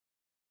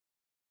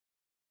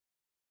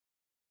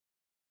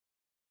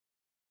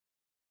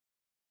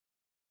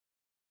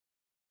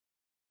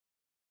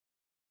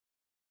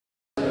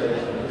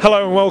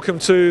Hello and welcome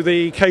to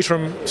the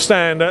Caterham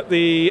stand at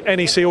the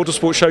NEC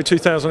Autosport Show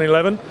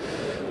 2011.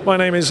 My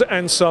name is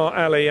Ansar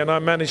Ali and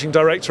I'm Managing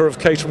Director of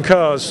Caterham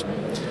Cars.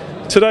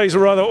 Today's a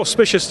rather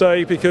auspicious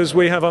day because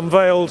we have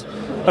unveiled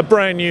a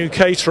brand new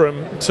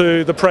Caterham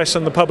to the press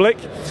and the public,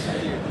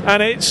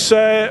 and it's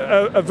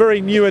a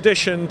very new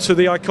addition to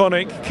the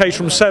iconic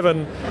Caterham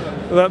 7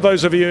 that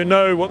those of you who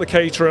know what the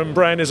Caterham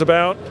brand is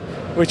about,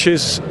 which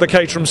is the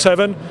Caterham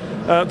 7.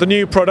 The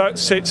new product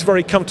sits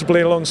very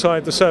comfortably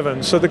alongside the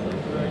 7. So the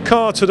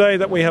car today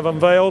that we have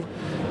unveiled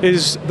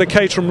is the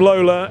Caterham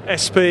Lola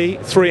SP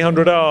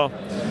 300R.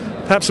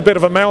 Perhaps a bit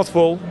of a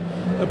mouthful,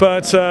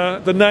 but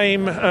the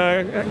name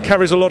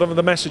carries a lot of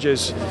the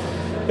messages.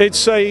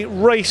 It's a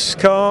race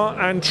car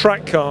and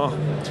track car,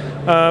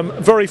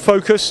 very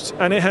focused,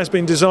 and it has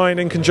been designed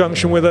in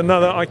conjunction with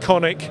another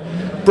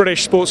iconic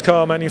British sports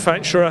car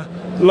manufacturer,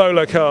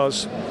 Lola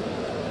Cars.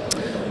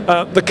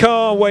 The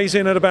car weighs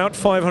in at about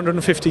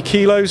 550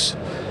 kilos.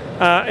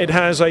 It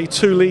has a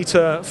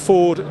 2-litre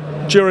Ford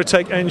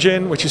Duratec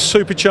engine, which is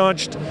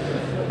supercharged.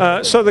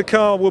 So the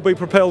car will be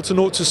propelled to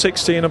 0 to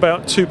 60 in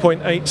about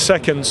 2.8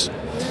 seconds.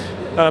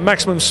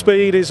 Maximum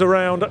speed is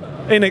around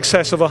in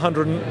excess of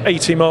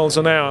 180 miles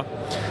an hour.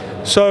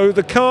 So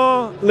the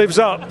car lives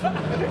up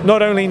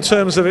not only in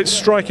terms of its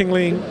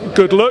strikingly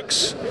good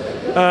looks,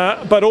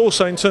 but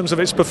also in terms of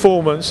its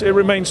performance. It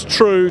remains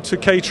true to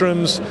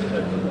Caterham's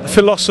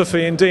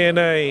philosophy and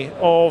DNA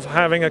of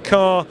having a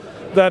car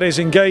that is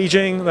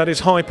engaging, that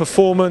is high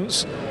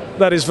performance,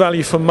 that is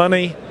value for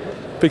money,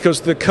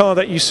 because the car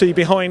that you see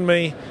behind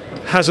me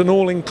has an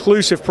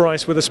all-inclusive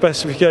price with a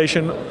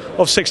specification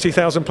of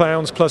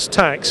 £60,000 plus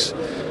tax.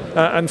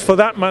 And for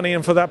that money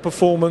and for that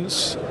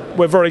performance,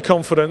 we're very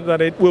confident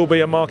that it will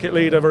be a market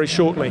leader very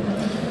shortly.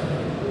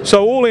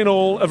 So all in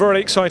all, a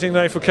very exciting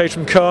day for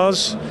Caterham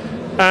Cars,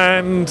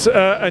 and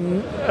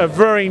a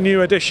very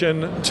new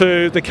addition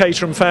to the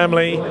Caterham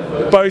family,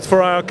 both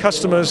for our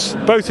customers,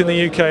 both in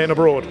the UK and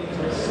abroad.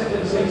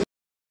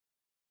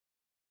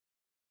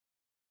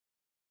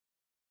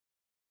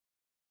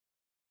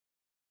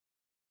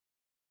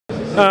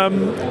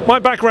 My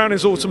background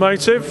is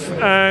automotive,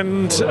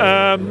 and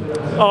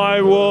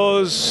I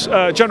was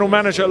General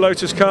Manager at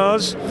Lotus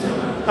Cars,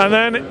 and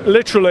then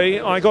literally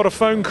I got a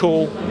phone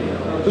call,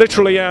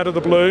 literally out of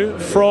the blue,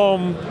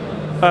 from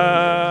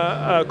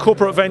a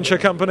corporate venture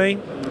company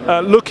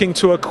looking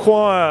to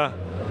acquire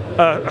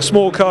a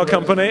small car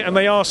company, and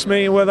they asked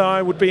me whether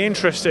I would be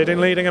interested in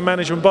leading a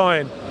management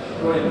buy-in.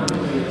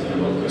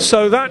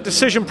 So that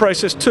decision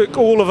process took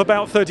all of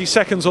about 30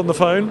 seconds on the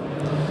phone,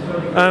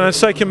 and it's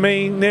taken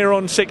me near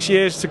on 6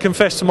 years to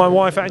confess to my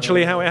wife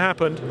actually how it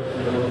happened.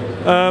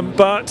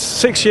 But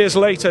 6 years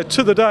later,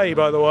 to the day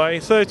by the way,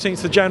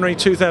 13th of January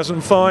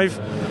 2005,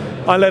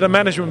 I led a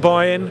management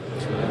buy-in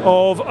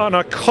of an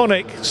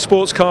iconic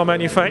sports car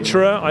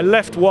manufacturer. I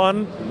left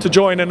one to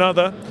join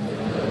another,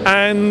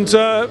 and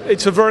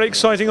it's a very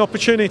exciting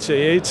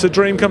opportunity. It's a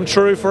dream come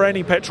true for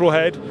any petrol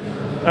head,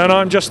 and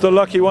I'm just the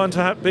lucky one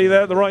to be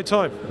there at the right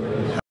time.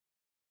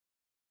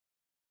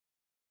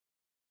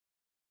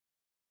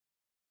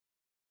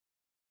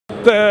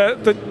 There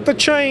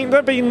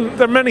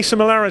are many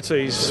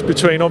similarities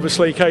between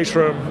obviously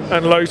Caterham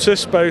and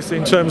Lotus, both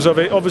in terms of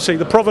it, obviously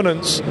the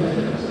provenance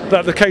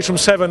that the Caterham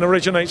 7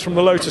 originates from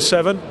the Lotus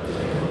 7.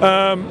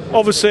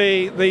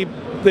 Obviously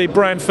the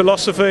brand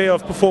philosophy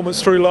of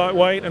performance through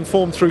lightweight and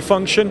form through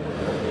function,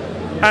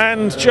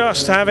 and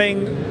just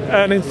having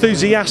an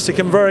enthusiastic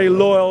and very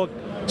loyal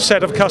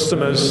set of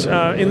customers.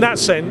 In that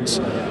sense,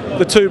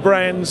 the two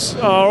brands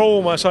are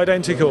almost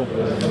identical.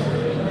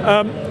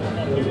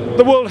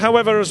 The world,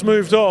 however, has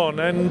moved on,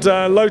 and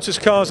Lotus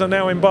Cars are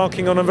now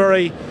embarking on a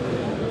very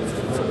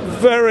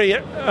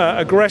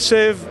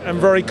aggressive and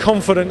very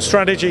confident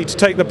strategy to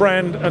take the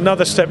brand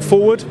another step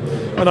forward,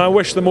 and I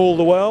wish them all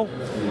the well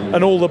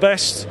and all the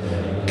best.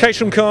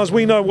 Caterham Cars,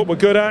 we know what we're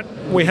good at.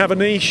 We have a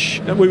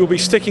niche, and we will be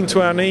sticking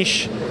to our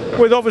niche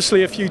with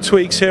obviously a few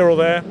tweaks here or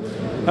there,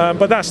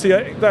 but that's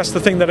the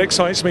thing that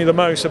excites me the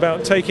most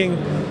about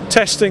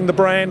testing the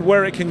brand,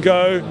 where it can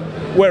go,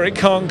 where it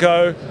can't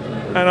go.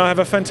 And I have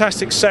a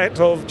fantastic set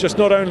of just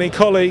not only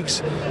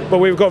colleagues, but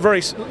we've got a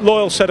very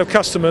loyal set of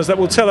customers that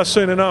will tell us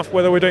soon enough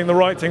whether we're doing the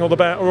right thing or the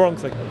wrong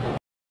thing.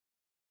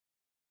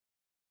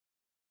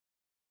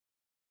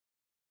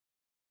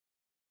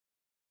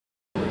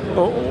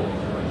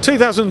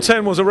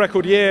 2010 was a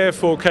record year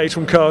for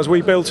Caterham Cars.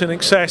 We built in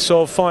excess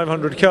of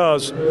 500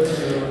 cars,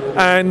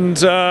 and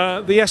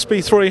the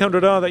SP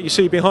 300R that you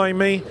see behind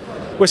me,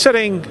 we're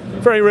setting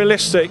very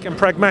realistic and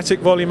pragmatic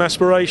volume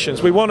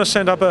aspirations.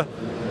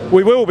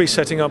 We will be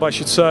setting up, I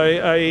should say,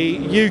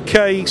 a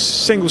UK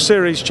single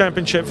series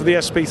championship for the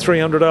SP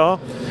 300R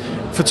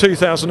for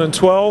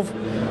 2012.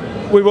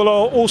 We will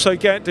also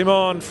get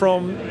demand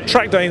from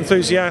track day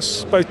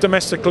enthusiasts both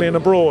domestically and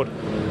abroad.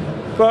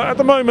 But at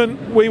the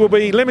moment we will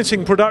be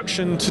limiting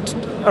production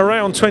to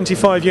around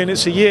 25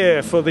 units a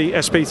year for the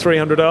SP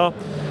 300R.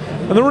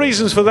 And the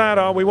reasons for that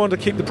are we want to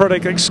keep the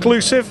product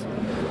exclusive,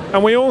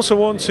 and we also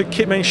want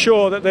to make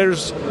sure that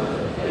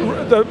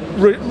the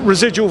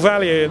residual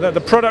value, that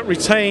the product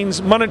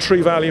retains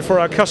monetary value for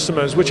our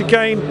customers, which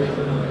again,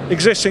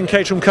 existing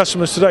Caterham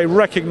customers today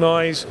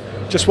recognise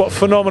just what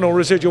phenomenal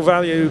residual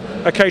value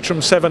a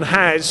Caterham 7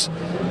 has,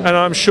 and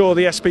I'm sure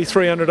the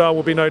SP300R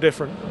will be no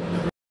different.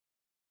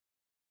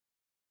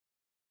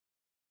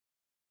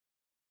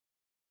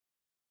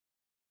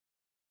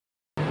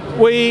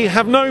 We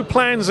have no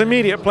plans,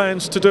 immediate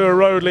plans, to do a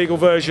road legal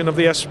version of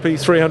the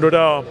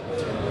SP300R.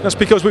 That's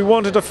because we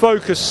wanted to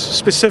focus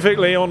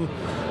specifically on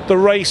the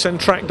race and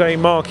track day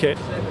market.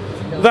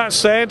 That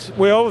said,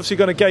 we're obviously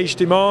going to gauge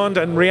demand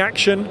and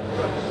reaction,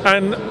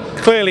 and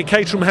clearly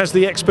Caterham has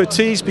the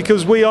expertise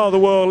because we are the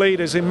world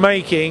leaders in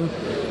making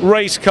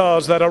race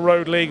cars that are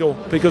road legal,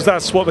 because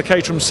that's what the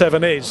Caterham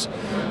 7 is.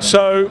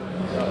 So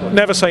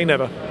never say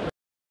never.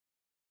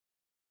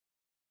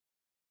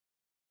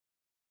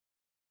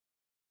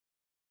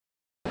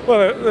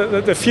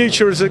 Well, the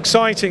future is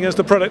exciting as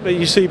the product that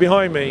you see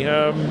behind me. We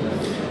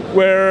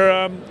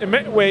are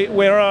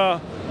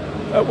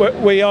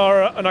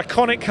an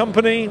iconic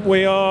company.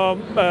 We are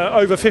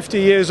over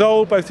 50 years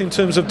old, both in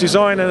terms of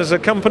design and as a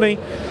company.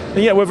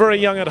 And yet we're very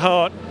young at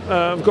heart.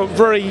 We've got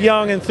very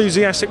young,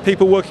 enthusiastic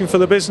people working for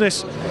the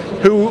business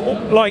who,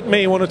 like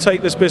me, want to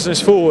take this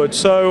business forward.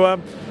 So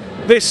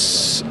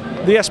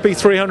the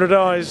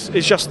SP300R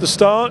is just the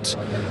start.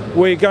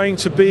 We're going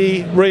to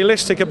be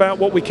realistic about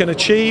what we can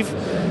achieve,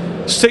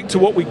 stick to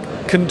what we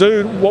can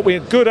do, what we're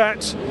good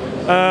at,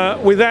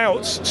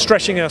 without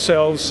stretching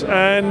ourselves,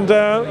 and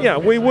yeah,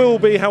 we will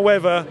be,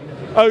 however,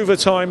 over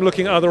time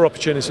looking at other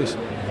opportunities.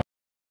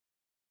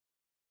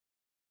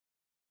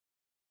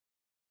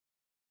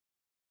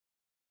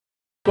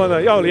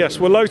 Oh yes,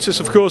 well, Lotus,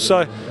 of course,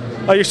 I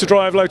used to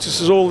drive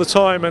Lotuses all the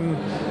time, and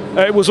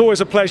it was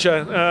always a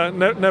pleasure,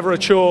 never a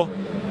chore.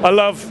 I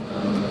love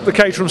the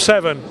Caterham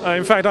 7.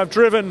 In fact, I've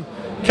driven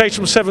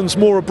Caterham 7s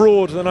more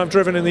abroad than I've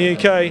driven in the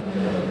UK.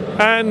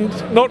 And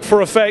not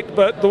for effect,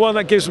 but the one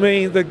that gives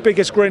me the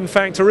biggest grin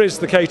factor is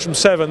the Caterham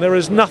 7. There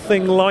is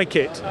nothing like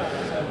it.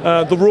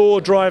 The raw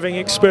driving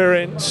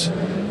experience,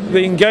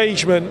 the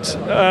engagement,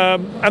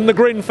 and the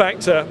grin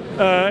factor.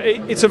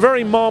 It's a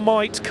very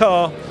Marmite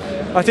car.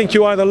 I think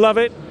you either love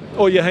it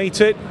or you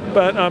hate it,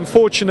 but I'm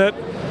fortunate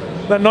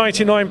that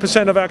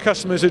 99% of our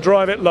customers who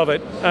drive it love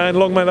it, and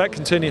long may that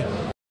continue.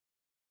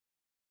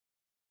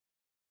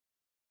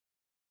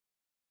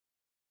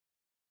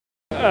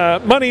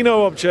 Money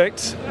no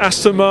object,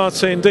 Aston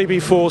Martin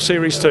DB4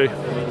 Series 2.